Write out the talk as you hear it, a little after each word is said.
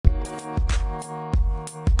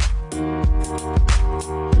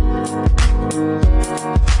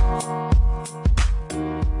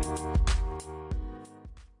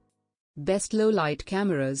best low-light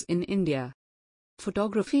cameras in India.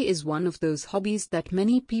 Photography is one of those hobbies that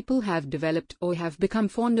many people have developed or have become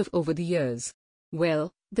fond of over the years.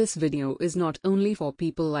 Well, this video is not only for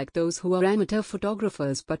people like those who are amateur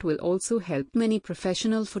photographers but will also help many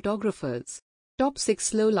professional photographers. Top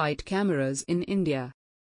 6 low-light cameras in India.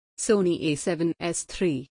 Sony A7S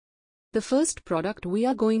III. The first product we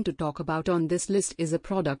are going to talk about on this list is a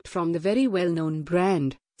product from the very well-known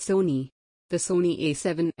brand, Sony. The Sony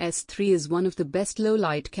A7S III is one of the best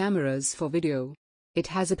low-light cameras for video. It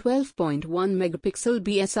has a 12.1 megapixel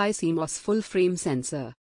BSI CMOS full-frame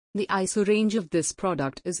sensor. The ISO range of this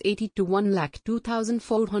product is 80 to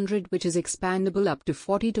 1,02,400, which is expandable up to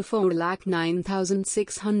 40 to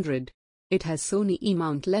 4,09,600. It has Sony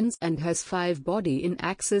E-mount lens and has 5 body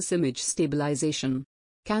in-axis image stabilization.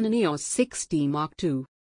 Canon EOS 6D Mark II.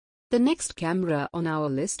 The next camera on our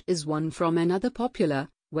list is one from another popular,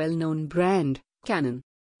 well-known brand, Canon.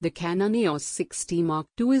 The Canon EOS 6D Mark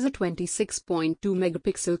II is a 26.2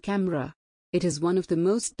 megapixel camera. It is one of the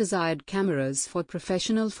most desired cameras for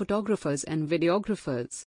professional photographers and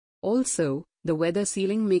videographers. Also, the weather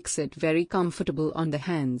sealing makes it very comfortable on the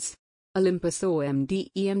hands. Olympus OMD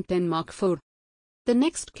EM10 Mark IV. The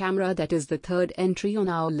next camera that is the third entry on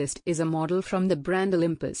our list is a model from the brand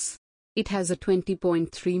Olympus. It has a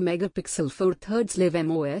 20.3 megapixel 4/3 live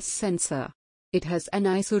MOS sensor. It has an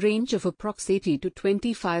ISO range of approx 80 to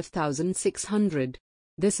 25,600.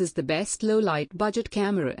 This is the best low-light budget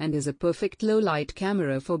camera and is a perfect low-light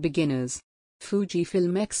camera for beginners.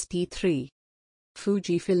 Fujifilm X-T3.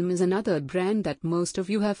 Fujifilm is another brand that most of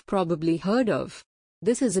you have probably heard of.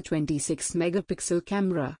 This is a 26 megapixel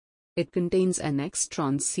camera. It contains an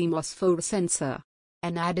X-Trans CMOS 4 sensor.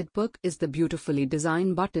 An added perk is the beautifully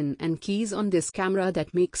designed button and keys on this camera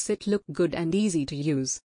that makes it look good and easy to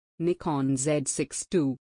use. Nikon Z6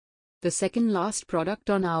 II. The second last product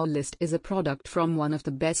on our list is a product from one of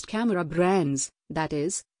the best camera brands, that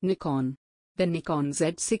is, Nikon. The Nikon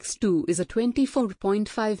Z6 II is a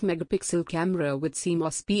 24.5 megapixel camera with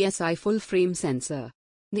CMOS BSI full-frame sensor.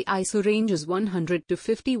 The ISO range is 100 to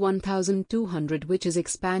 51,200, which is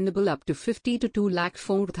expandable up to 50 to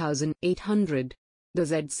 2,04,800. The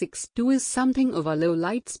Z6 II is something of a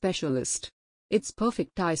low-light specialist. Its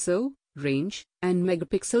perfect ISO, range, and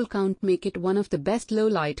megapixel count make it one of the best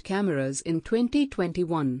low-light cameras in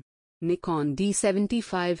 2021. Nikon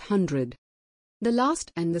D7500. The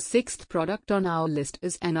last and the sixth product on our list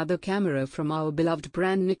is another camera from our beloved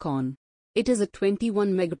brand Nikon. It is a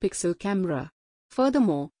 21 megapixel camera.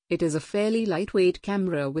 Furthermore, it is a fairly lightweight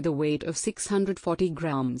camera with a weight of 640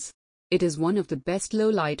 grams. It is one of the best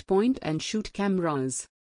low-light point-and-shoot cameras.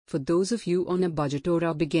 For those of you on a budget or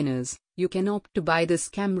are beginners, you can opt to buy this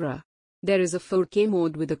camera. There is a 4K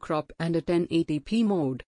mode with a crop and a 1080p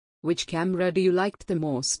mode. Which camera do you liked the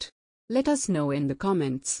most? Let us know in the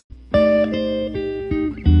comments.